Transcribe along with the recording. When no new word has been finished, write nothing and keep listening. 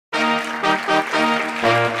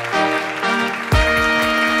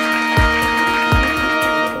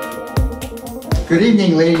Good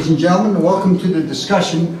evening, ladies and gentlemen. Welcome to the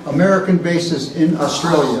discussion, American Bases in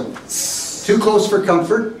Australia. Too close for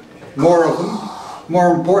comfort, more of them.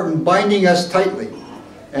 More important, binding us tightly,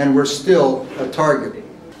 and we're still a target.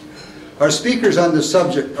 Our speakers on the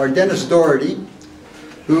subject are Dennis Doherty,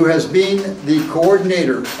 who has been the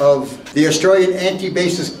coordinator of the Australian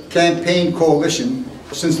Anti-Bases Campaign Coalition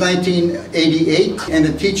since 1988 and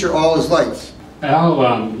a teacher all his life.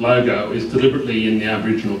 Our logo is deliberately in the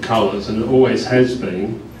Aboriginal colours, and it always has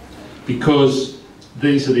been, because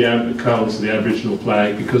these are the colours of the Aboriginal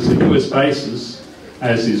flag, because the US bases,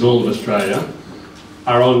 as is all of Australia,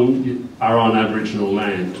 are on Aboriginal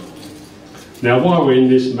land. Now, while we're in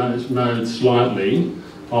this mode slightly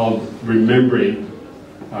of remembering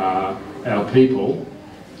our people,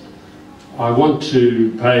 I want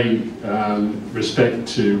to pay respect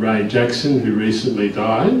to Ray Jackson, who recently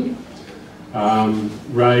died.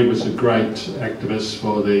 Ray was a great activist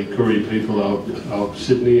for the Koori people of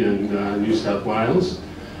Sydney and New South Wales,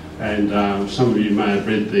 and some of you may have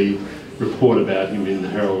read the report about him in the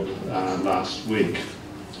Herald last week.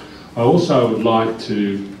 I also would like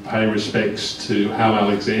to pay respects to Hal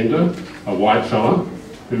Alexander, a white fella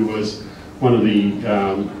who was one of the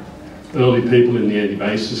early people in the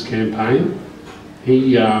anti-bases campaign.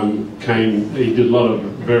 He did a lot of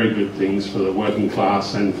very good things for the working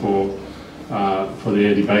class and for the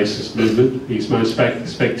anti-bases movement. His most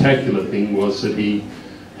spectacular thing was that he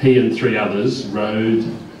and three others rode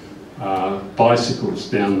bicycles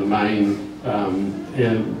down the main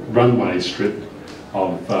runway strip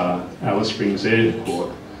of Alice Springs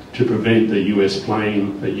Airport to prevent the US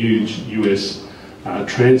plane, a huge US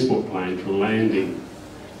transport plane, from landing.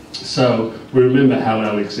 So we remember Hal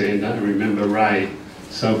Alexander and remember Ray.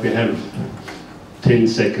 So if we have 10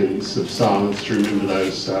 seconds of silence to remember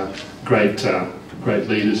those great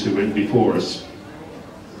leaders who went before us.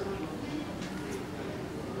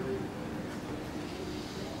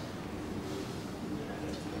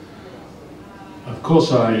 Of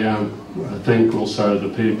course, I thank also the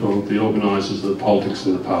people, the organisers of the Politics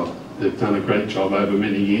in the Pub. They've done a great job over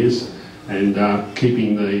many years, and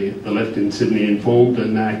keeping the left in Sydney informed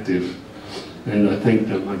and active, and I thank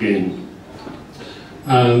them again.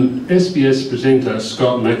 SBS presenter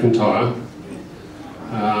Scott McIntyre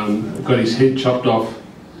got his head chopped off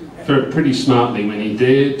pretty smartly when he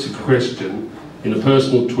dared to question, in a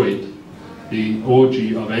personal tweet, the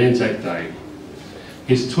orgy of Anzac Day.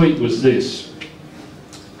 His tweet was this.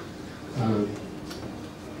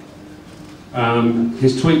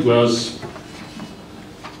 His tweet was,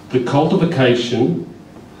 "The cultivation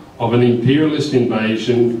of an imperialist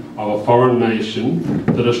invasion of a foreign nation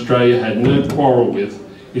that Australia had no quarrel with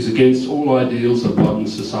is against all ideals of modern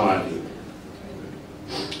society."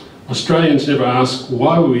 Australians never ask,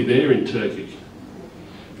 why were we there in Turkey?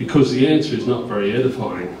 Because the answer is not very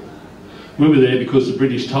edifying. We were there because the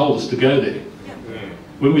British told us to go there.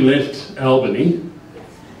 When we left Albany,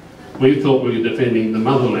 we thought we were defending the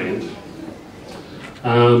motherland.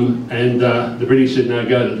 The British said, no,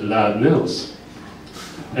 go to the Dardanelles.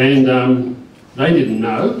 And they didn't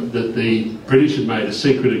know that the British had made a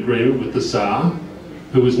secret agreement with the Tsar,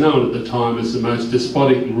 who was known at the time as the most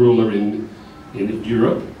despotic ruler in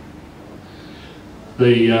Europe.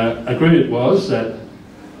 The agreement was that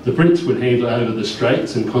the Brits would hand over the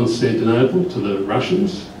Straits and Constantinople to the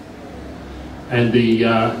Russians, and the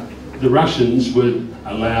Russians would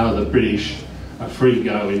allow the British a free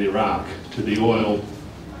go in Iraq to the oil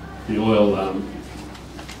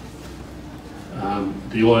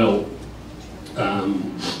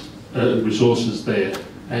resources there.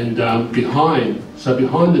 And behind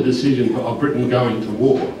the decision of Britain going to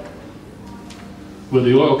war were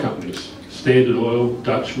the oil companies, Standard Oil,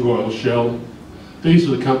 Dutch Royal Shell. These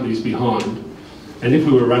were the companies behind. And if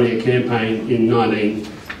we were running a campaign in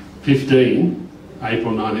 1915,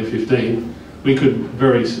 April 1915, we could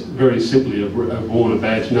very simply have worn a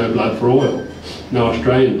badge, no blood for oil, no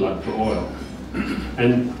Australian blood for oil.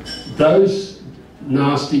 And those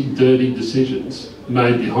nasty, dirty decisions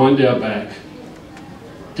made behind our back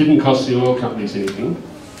didn't cost the oil companies anything,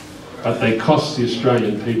 but they cost the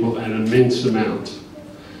Australian people an immense amount.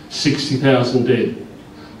 60,000 dead,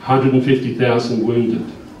 150,000 wounded,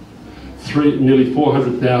 nearly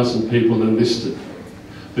 400,000 people enlisted.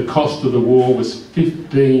 The cost of the war was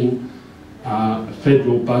 15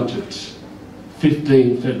 federal budgets.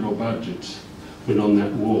 15 federal budgets went on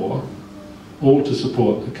that war, all to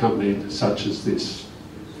support a company such as this.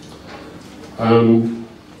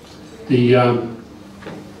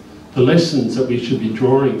 The lessons that we should be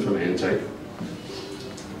drawing from Anzac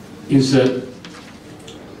is that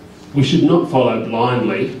we should not follow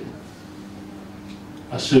blindly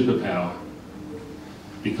a superpower.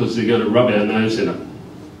 because they're going to rub our nose in it.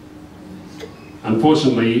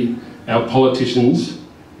 Unfortunately, our politicians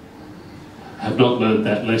have not learnt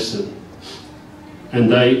that lesson. And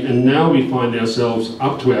now we find ourselves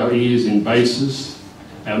up to our ears in bases.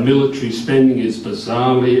 Our military spending is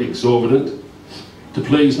bizarrely exorbitant to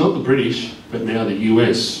please not the British, but now the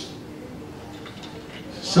US.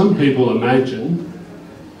 Some people imagine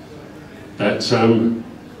that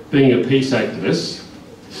being a peace activist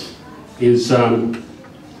is a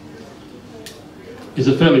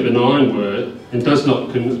fairly benign word and does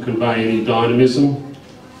not convey any dynamism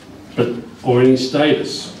or any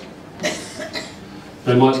status.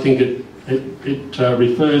 They might think it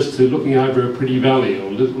refers to looking over a pretty valley or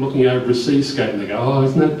looking over a seascape, and they go, oh,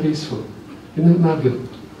 isn't that peaceful? Isn't that lovely?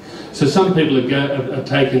 So some people are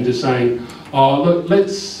taken to saying, oh, look,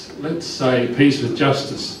 let's say peace with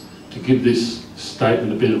justice to give this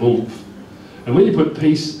statement a bit of oomph. And when you put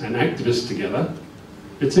peace and activist together,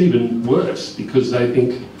 it's even worse, because they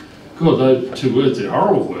think, God, those two words are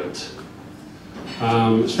horrible words,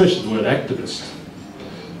 especially the word activist.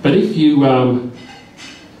 But if you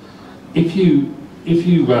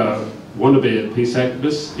want to be a peace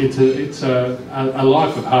activist, it's a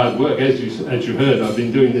life of hard work. As you heard, I've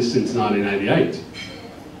been doing this since 1988,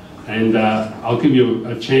 and I'll give you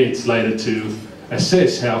a chance later to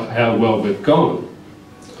assess how well we've gone.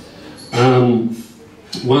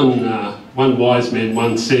 One wise man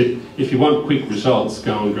once said, if you want quick results,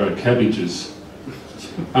 go and grow cabbages.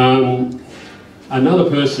 Another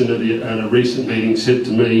person at a recent meeting said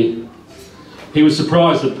to me, he was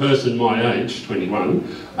surprised that a person my age, 21,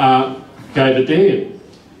 gave a damn.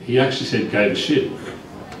 He actually said gave a shit.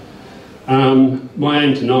 My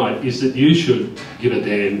aim tonight is that you should give a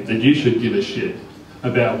damn, that you should give a shit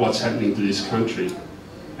about what's happening to this country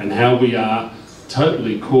and how we are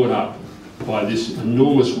totally caught up by this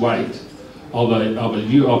enormous weight of a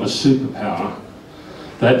superpower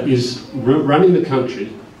that is running the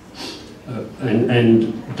country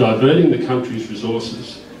and diverting the country's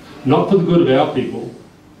resources, not for the good of our people,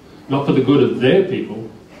 not for the good of their people,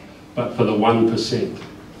 but for the 1%.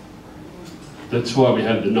 That's why we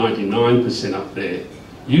have the 99% up there.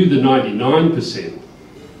 You, the 99%,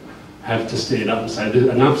 have to stand up and say,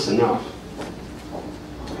 enough's enough.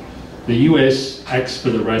 The US acts for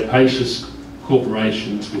the rapacious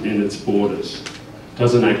corporations within its borders,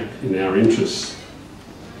 doesn't act in our interests.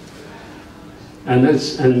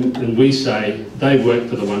 And we say they work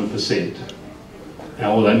for the 1%,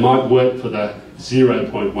 or they might work for the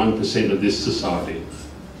 0.1% of this society.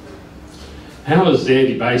 How has the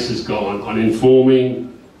anti-bases gone on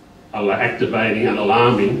informing, activating and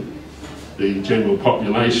alarming the general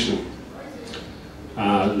population,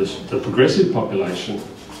 the progressive population?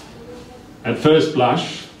 At first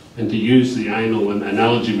blush, and to use the anal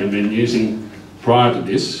analogy we've been using prior to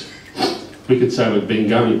this, we could say we've been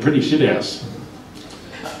going pretty shithouse.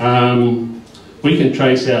 We can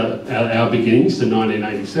trace our beginnings to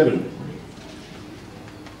 1987.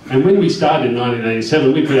 And when we started in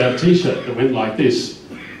 1987, we put out a t-shirt that went like this.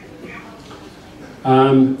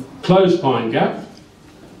 Close Pine Gap,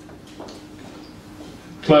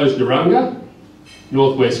 close Narunga,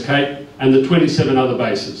 Northwest Cape, and the 27 other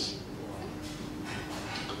bases.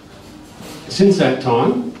 Since that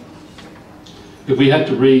time, if we had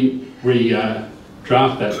to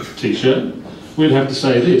draft that t-shirt, we'd have to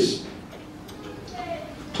say this: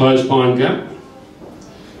 close Pine Gap,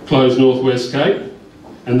 close Northwest Cape,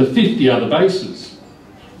 and the 50 other bases.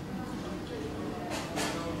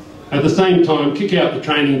 At the same time, kick out the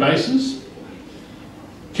training bases,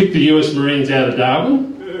 kick the US Marines out of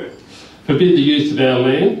Darwin, forbid the use of our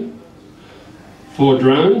land for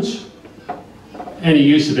drones, any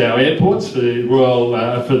use of our airports for the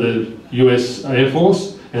for the US Air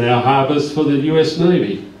Force, and our harbours for the US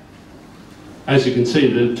Navy. As you can see,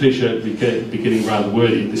 the t-shirt be getting rather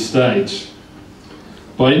wordy at this stage.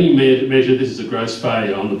 By any measure, this is a gross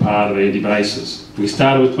failure on the part of anti-bases. We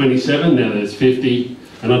started with 27, now there's 50,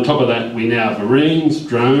 and on top of that we now have Marines,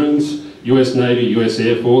 drones, US Navy, US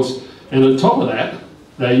Air Force, and on top of that,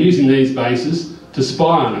 they're using these bases to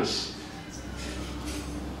spy on us.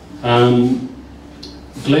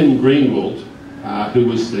 Glenn Greenwald, who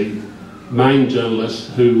was the main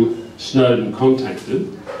journalist who Snowden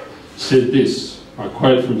contacted, said this, I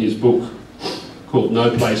quote from his book called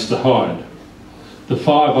No Place to Hide. The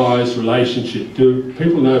Five Eyes relationship. Do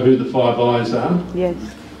people know who the Five Eyes are? Yes.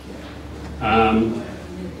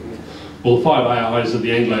 Well, the Five Eyes are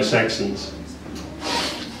the Anglo-Saxons.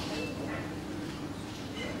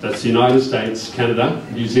 That's the United States, Canada,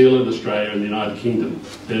 New Zealand, Australia and the United Kingdom.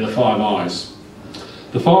 They're the Five Eyes.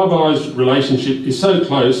 The Five Eyes relationship is so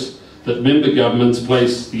close that member governments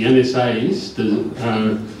place the NSA's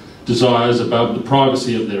desires above the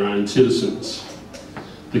privacy of their own citizens.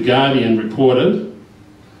 The Guardian reported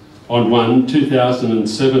on one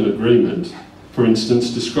 2007 agreement, for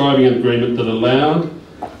instance, describing an agreement that allowed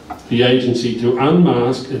the agency to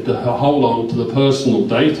unmask and to hold on to the personal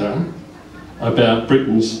data about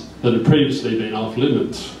Britons that had previously been off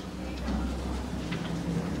limits.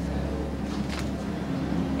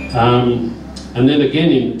 And then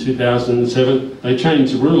again in 2007, they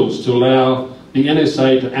changed the rules to allow the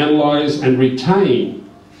NSA to analyse and retain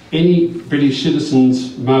any British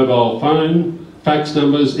citizen's mobile phone, fax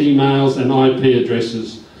numbers, emails and IP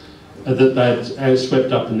addresses that they'd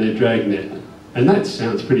swept up in their dragnet. And that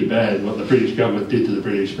sounds pretty bad, what the British government did to the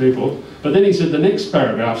British people. But then he said, the next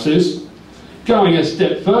paragraph says, going a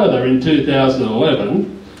step further in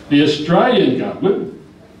 2011, the Australian government,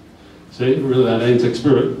 see, really that Anzac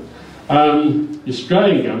spirit, the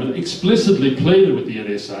Australian government explicitly pleaded with the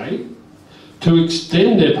NSA to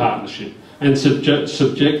extend their partnership and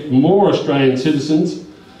subject more Australian citizens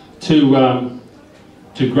to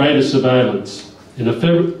greater surveillance. In a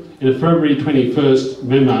February 21st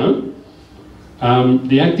memo,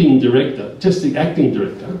 the acting director,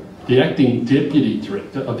 the acting deputy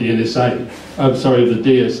director of the NSA, the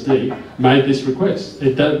DSD, made this request.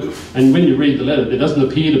 And when you read the letter, there doesn't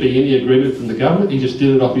appear to be any agreement from the government. He just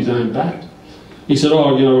did it off his own back. He said,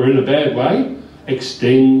 oh, you know, we're in a bad way.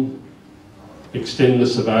 Extend the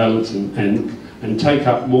surveillance and take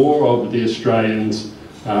up more of the Australians,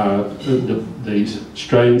 the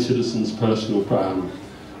Australian citizens' personal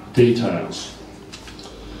details.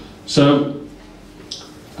 So,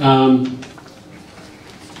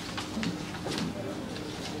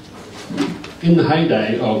 in the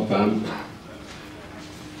heyday of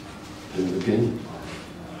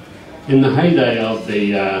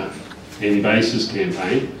the anti-basis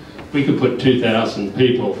campaign, we could put 2,000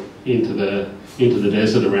 people into the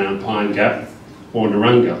desert around Pine Gap or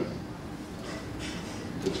Narungga.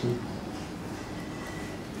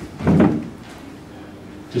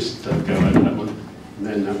 Just go over that one, and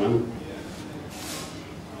then that one,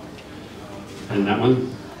 and that one,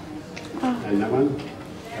 and that one,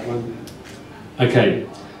 that one. Okay.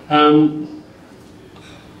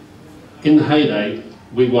 In the heyday,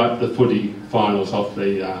 we wiped the footy finals off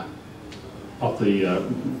the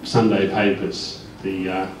Sunday papers.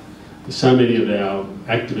 So many of our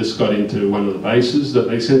activists got into one of the bases that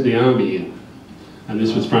they sent the army in, and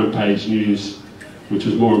this was front page news, which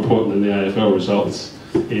was more important than the AFL results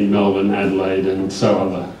in Melbourne, Adelaide, and so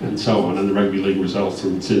on, and the rugby league results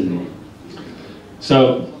in Sydney.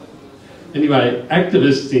 So, anyway,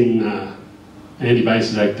 activists in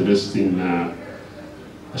anti-basis activists in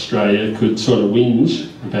Australia could sort of whinge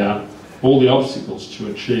about all the obstacles to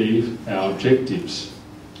achieve our objectives.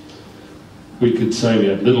 We could say we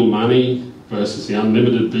have little money versus the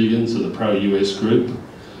unlimited billions of the pro-US group.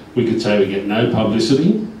 We could say we get no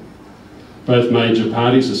publicity. Both major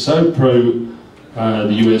parties are so pro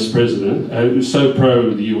the US president, so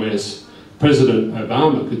pro the US, President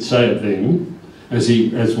Obama could say of them as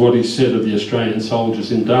what he said of the Australian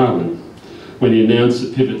soldiers in Darwin when he announced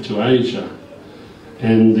the pivot to Asia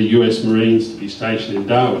and the US Marines to be stationed in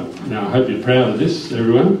Darwin. Now, I hope you're proud of this,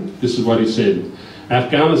 everyone. This is what he said.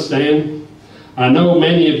 Afghanistan, I know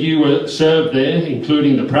many of you were served there,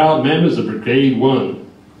 including the proud members of Brigade 1.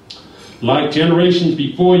 Like generations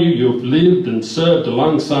before you, you've lived and served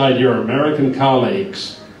alongside your American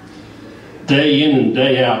colleagues. Day in and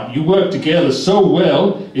day out, you work together so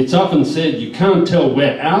well, it's often said you can't tell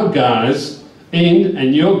where our guys end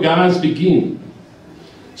and your guys begin.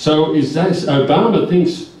 So is that, Obama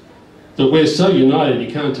thinks that we're so united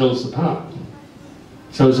you can't tell us apart.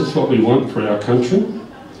 So is this what we want for our country?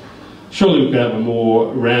 Surely we could have a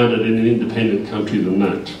more rounded and independent country than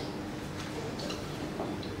that.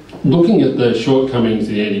 Looking at the shortcomings of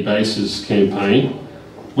the anti-basis campaign,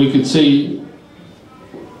 we could see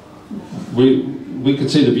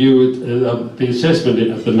the view of the assessment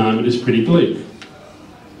at the moment is pretty bleak.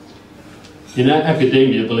 In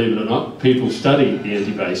academia, believe it or not, people study the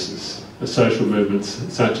anti-basis, the social movements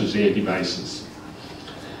such as the anti-basis.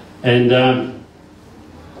 And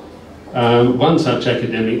one such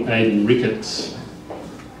academic, Aidan Ricketts,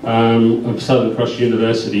 of Southern Cross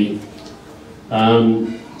University,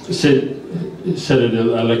 said at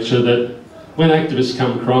a lecture that when activists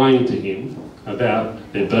come crying to him about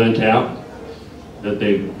they're burnt out, that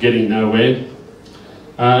they're getting nowhere,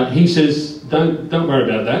 he says, don't worry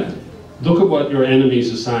about that. Look at what your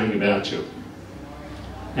enemies are saying about you.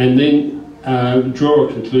 And then draw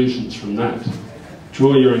conclusions from that.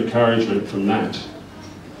 Draw your encouragement from that.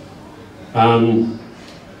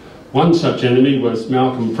 One such enemy was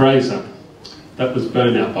Malcolm Fraser. That was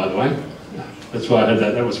burned out, by the way. That's why I had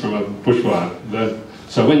that. That was from a bushfire.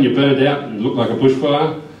 So when you're burned out and look like a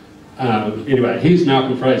bushfire, anyway, here's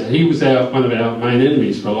Malcolm Fraser. He was one of our main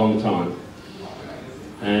enemies for a long time.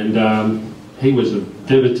 And he was a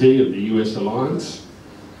devotee of the US alliance.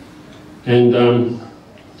 And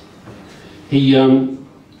he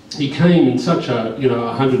came in such a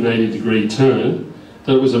 180-degree turn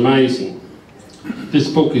that it was amazing. This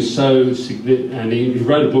book is so significant, and he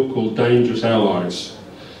wrote a book called Dangerous Allies.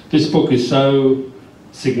 This book is so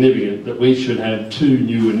significant that we should have 2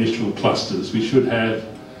 new initial clusters. We should have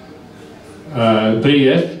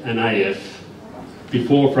BF and AF,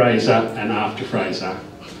 before Fraser and after Fraser.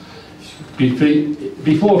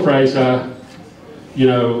 Before Fraser,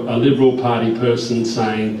 a Liberal Party person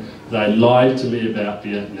saying, they lied to me about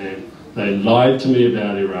Vietnam, they lied to me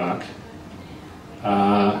about Iraq.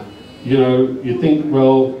 You think,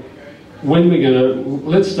 well, when we're going to,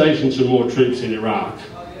 let's station some more troops in Iraq.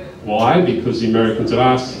 Why? Because the Americans have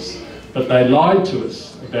asked us. But they lied to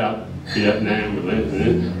us about Vietnam.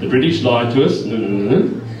 The British lied to us,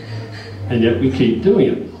 and yet we keep doing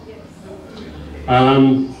it.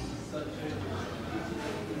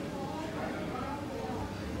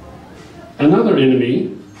 Another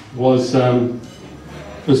enemy was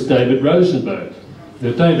David Rosenberg.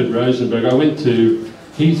 Now, David Rosenberg,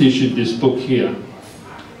 he's issued this book here.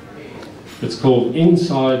 It's called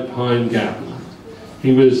Inside Pine Gap.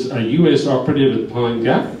 He was a US operative at Pine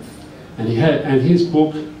Gap, and his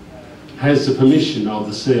book has the permission of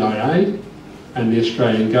the CIA and the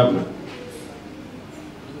Australian government.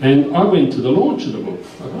 And I went to the launch of the book. I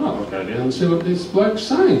thought, I'll go down and see what this bloke's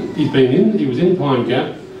saying. He was in Pine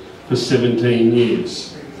Gap for 17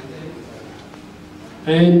 years.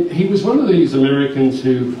 And he was one of these Americans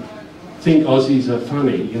who think Aussies are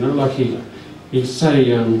funny, like he'd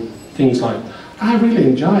say things like, I really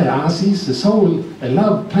enjoy Aussies, they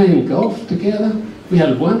love playing golf together. We had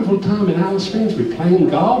a wonderful time in Alice Springs, we were playing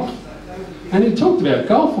golf. And he talked about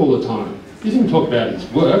golf all the time. He didn't talk about his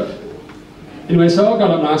work. Anyway, so I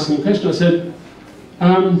got up and asked him a question. I said,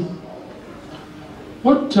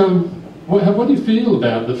 what do you feel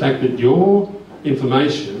about the fact that your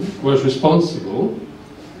information was responsible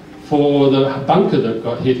for the bunker that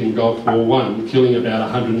got hit in Gulf War I, killing about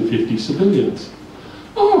 150 civilians?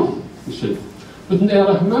 Oh, he said,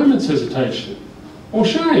 without a moment's hesitation or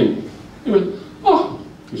shame. He went, oh,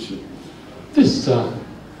 he said, this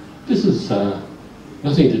is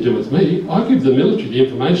nothing to do with me. I give the military the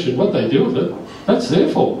information. What they do with it, that's their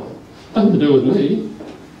fault. Nothing to do with me.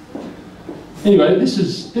 Anyway, this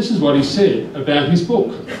is what he said about his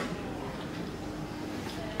book.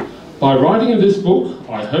 By writing this book,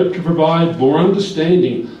 I hope to provide more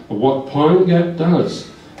understanding of what Pine Gap does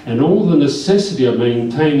and all the necessity of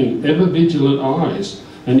maintaining ever-vigilant eyes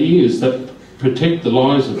and ears that protect the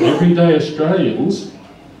lives of everyday Australians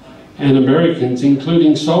and Americans,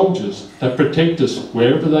 including soldiers, that protect us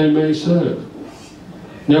wherever they may serve.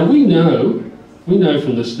 Now we know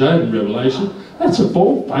from the Snowden revelation, that's a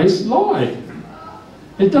bald-faced lie.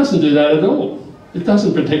 It doesn't do that at all. It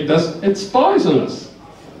doesn't protect us, it spies on us.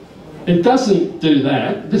 It doesn't do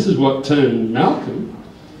that. This is what turned Malcolm.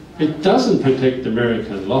 It doesn't protect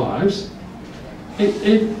American lives.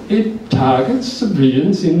 It targets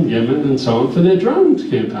civilians in Yemen and so on for their drone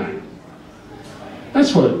campaign.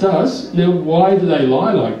 That's what it does. Now, why do they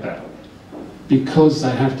lie like that? Because they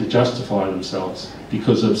have to justify themselves.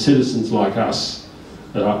 Because of citizens like us.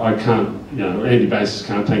 I can't, Andy Basis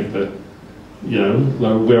can't take the,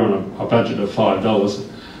 we're on a budget of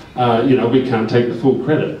 $5. We can't take the full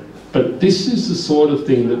credit. But this is the sort of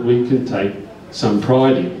thing that we can take some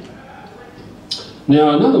pride in.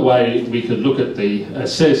 Now, another way we could look at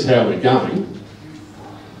assess how we're going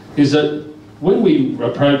is that when we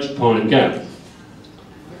approached Pine Gap,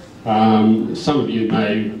 some of you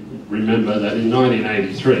may remember that in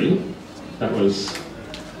 1983, that was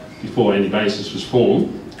before Andy Basis was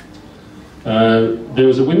formed, there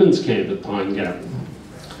was a women's camp at Pine Gap.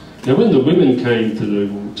 Now, when the women came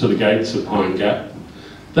to the gates of Pine Gap,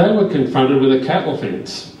 they were confronted with a cattle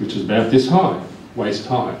fence, which was about this high, waist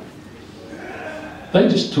high.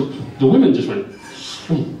 The women just went,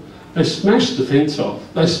 they smashed the fence off.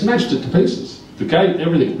 They smashed it to pieces. The gate,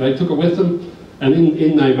 everything. They took it with them, and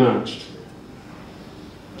in they marched.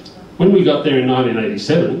 When we got there in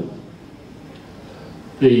 1987,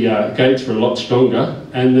 the gates were a lot stronger,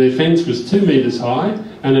 and the fence was 2 metres high,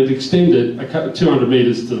 and it extended 200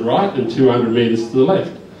 metres to the right and 200 metres to the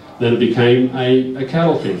left. Then it became a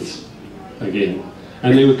cattle fence again.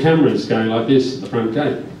 And there were cameras going like this at the front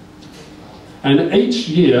gate. And each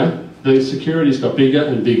year, the securities got bigger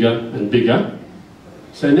and bigger and bigger.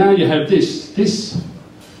 So now you have this. This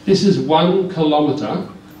is 1 kilometre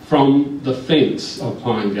from the fence of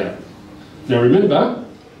Pine Gap. Now remember,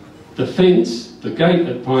 the fence, the gate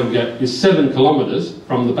at Pine Gap, is 7 kilometres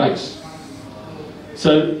from the base.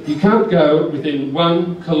 So you can't go within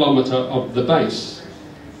 1 kilometre of the base.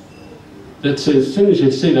 That says, as soon as you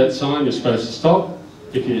see that sign, you're supposed to stop,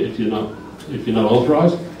 if you're not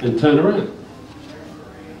authorised, and turn around.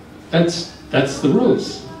 That's the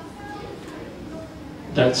rules.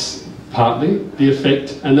 That's partly the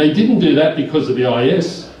effect, and they didn't do that because of the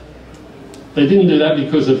IS. They didn't do that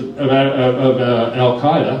because of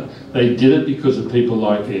Al-Qaeda. They did it because of people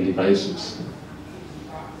like Andy Basis.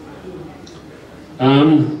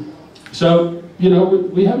 So, you know,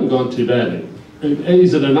 we haven't gone too badly.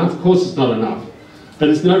 Is it enough? Of course it's not enough. But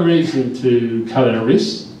there's no reason to cut our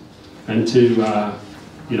wrists and to,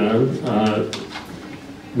 you know,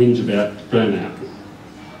 whinge about burnout.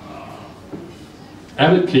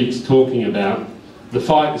 Abbott keeps talking about the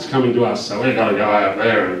fight is coming to us, so we've got to go out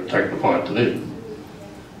there and take the fight to them.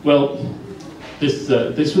 Well, this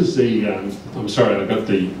was the, I'm sorry I got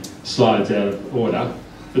the slides out of order,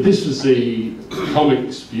 but this was the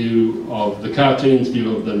comics view of, the cartoons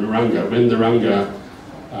view of the Narungga. When the Narungga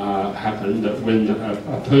happened, that when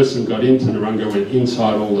a person got into Narungga, went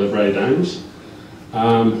inside all the radomes.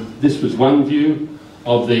 This was one view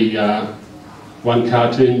of the one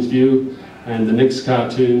cartoon's view, and the next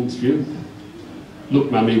cartoon's view. Look,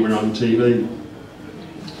 mummy, we're on TV.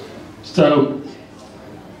 So,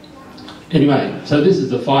 anyway, so this is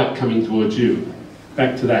the fight coming towards you.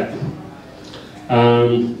 Back to that.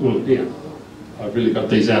 Well, yeah, I've really got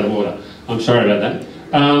these out of order. I'm sorry about that.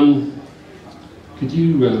 Could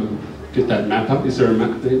you get that map up? Is there a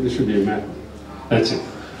map there? There should be a map. That's it.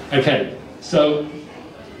 Okay, so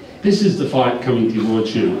this is the fight coming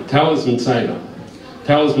towards you. Talisman Sabre.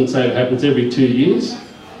 Talisman Sabre happens every 2 years.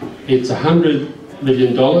 It's $100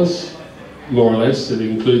 million, more or less. It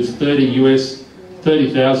includes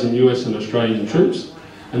 30,000 US and Australian troops,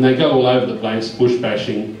 and they go all over the place, bush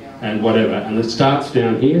bashing and whatever. And it starts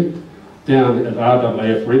down here, down at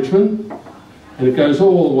RAAF Richmond, and it goes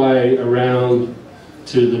all the way around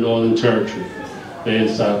to the Northern Territory.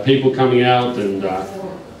 There's people coming out and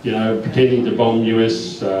you know, pretending to bomb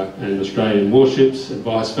US and Australian warships and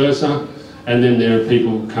vice versa, and then there are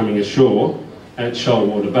people coming ashore at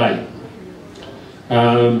Shoalwater Bay.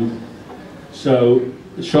 So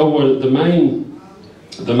Shoalwater, the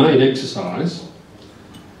main exercise.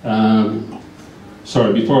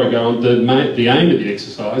 Sorry, before I go on, the aim of the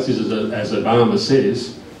exercise is, as Obama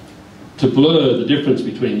says, to blur the difference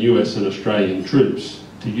between US and Australian troops,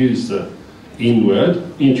 to use the in-word,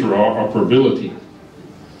 interoperability.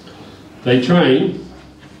 They train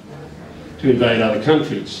to invade other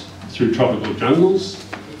countries through tropical jungles,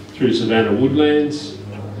 through savanna woodlands,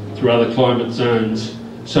 through other climate zones,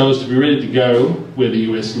 so as to be ready to go where the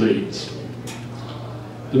US leads.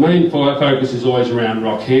 The main focus is always around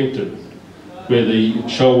Rockhampton, where the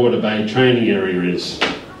Shoalwater Bay training area is.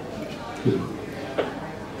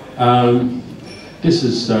 This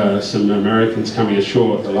is some Americans coming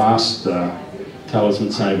ashore at the last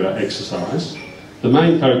Talisman Sabre exercise. The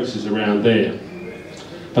main focus is around there,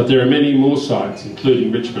 but there are many more sites,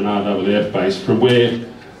 including Richmond RAAF base, from where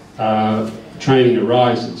training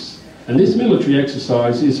arises. And this military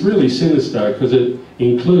exercise is really sinister because it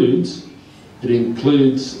includes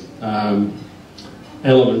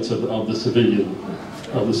elements of the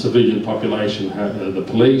civilian population, the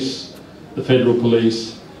police, the federal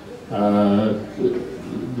police, the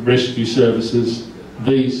rescue services.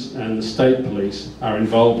 These and the state police are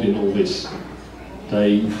involved in all this.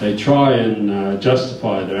 They try and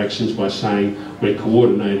justify their actions by saying we're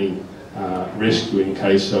coordinating rescue in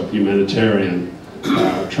case of humanitarian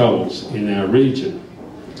troubles in our region.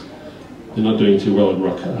 They're not doing too well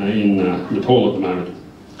in Nepal at the moment.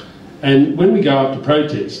 And when we go up to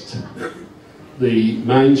protest, the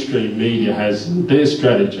mainstream media has their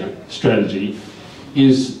strategy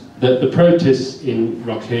is that the protests in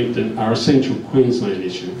Rockhampton are a central Queensland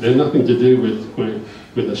issue. They're nothing to do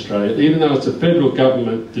with Australia. Even though it's a federal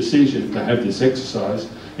government decision to have this exercise,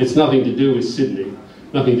 it's nothing to do with Sydney,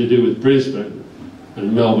 nothing to do with Brisbane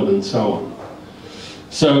and Melbourne and so on.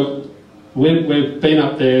 So we've been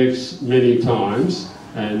up there many times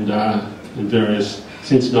and various,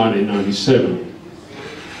 since 1997,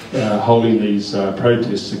 holding these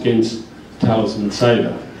protests against Talisman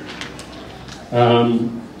Sabre.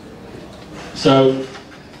 So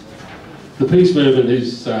the peace movement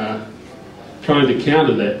is trying to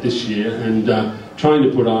counter that this year and trying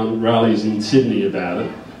to put on rallies in Sydney about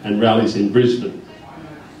it and rallies in Brisbane.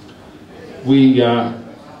 we ask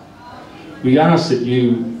that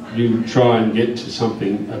you try and get to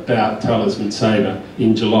something about Talisman Sabre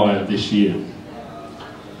in July of this year.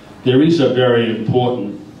 There is a very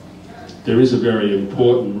important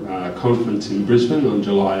conference in Brisbane on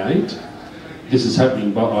July 8. This is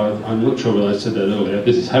happening, but I'm not sure whether I said that earlier.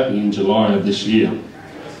 This is happening in July of this year.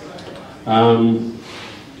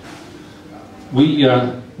 We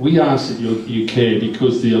ask that you care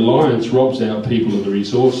because the Alliance robs our people of the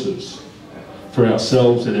resources for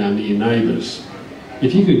ourselves and our near neighbours.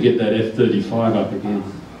 If you could get that F-35 up again.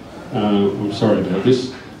 I'm sorry about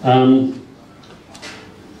this.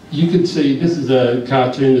 You can see this is a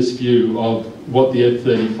cartoonist view of what the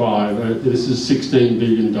F-35, this is $16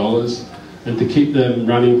 billion, and to keep them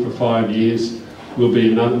running for 5 years will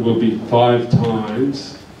be 5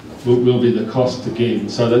 times, will be the cost again.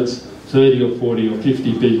 So that's 30 or 40 or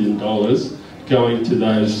 50 billion dollars going to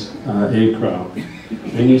those aircraft.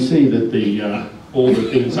 And you see that all the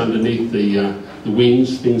things underneath the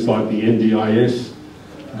wings, things like the NDIS,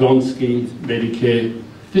 Gonski, Medicare,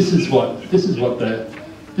 this is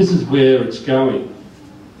where it's going.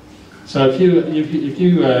 So if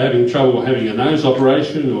you are having trouble having a nose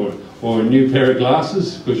operation or a new pair of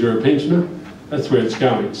glasses because you're a pensioner, that's where it's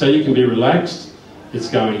going. So you can be relaxed. It's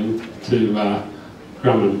going to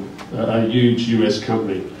Grumman, a huge US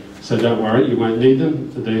company. So don't worry, you won't need them.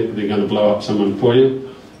 They're going to blow up someone for you.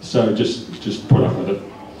 So just put up with it.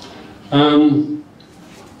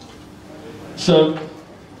 So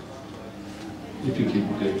if you keep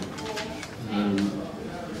going.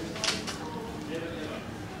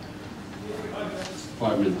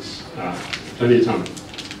 5 minutes, plenty of time.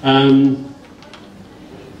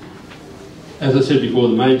 As I said before,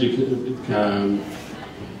 the major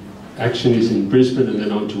action is in Brisbane and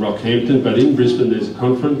then on to Rockhampton, but in Brisbane there's a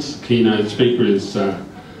conference. Keynote speaker is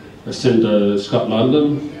Senator Scott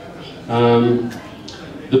Ludlam.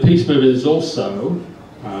 The peace movement is also,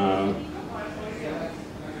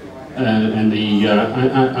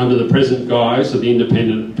 under the present guise of the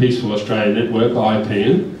Independent Peaceful Australia Network,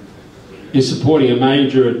 IPAN, is supporting a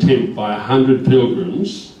major attempt by 100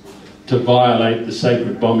 pilgrims to violate the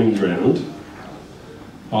sacred bombing ground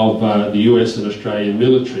of the US and Australian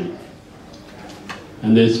military.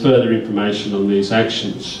 And there's further information on these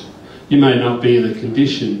actions. You may not be in a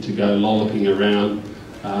condition to go lolloping around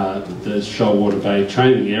the Shoalwater Bay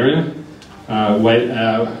training area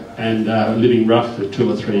and living rough for 2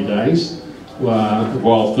 or 3 days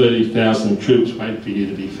while 30,000 troops wait for you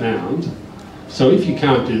to be found. So if you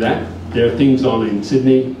can't do that, there are things on in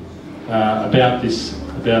Sydney about this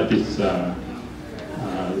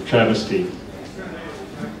travesty.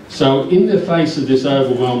 So in the face of this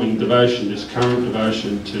overwhelming devotion, this current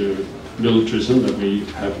devotion to militarism that we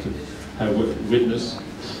have witnessed,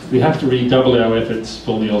 we have to redouble our efforts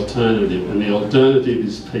for the alternative, and the alternative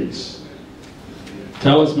is peace.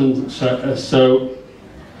 Talisman, so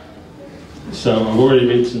I've already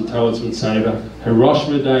mentioned Talisman Sabre.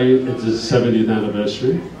 Hiroshima Day is the 70th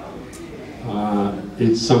anniversary.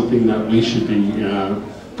 It's something that we should be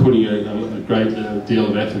putting a great deal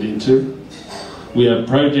of effort into. We have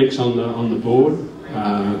projects on the board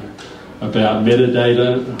about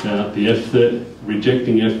metadata, about the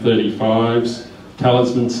rejecting F-35s,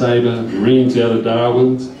 Talisman Sabre, Marines out of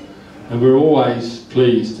Darwin's, and we're always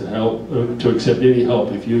pleased to help, to accept any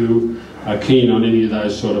help if you are keen on any of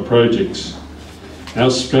those sort of projects. Our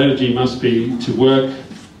strategy must be to work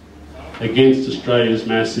against Australia's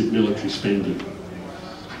massive military spending,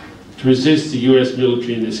 to resist the US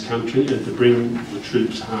military in this country and to bring the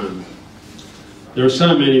troops home. There are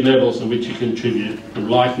so many levels on which you contribute, from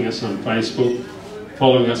liking us on Facebook,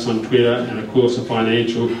 following us on Twitter, and of course a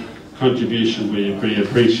financial contribution would be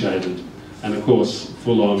appreciated, and of course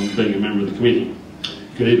full on being a member of the committee.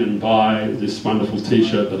 You could even buy this wonderful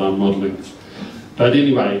t-shirt that I'm modelling. But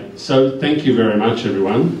anyway, so thank you very much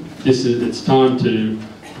everyone. It's time to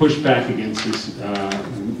push back against this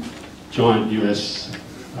giant US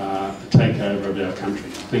takeover of our country.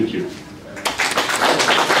 Thank you.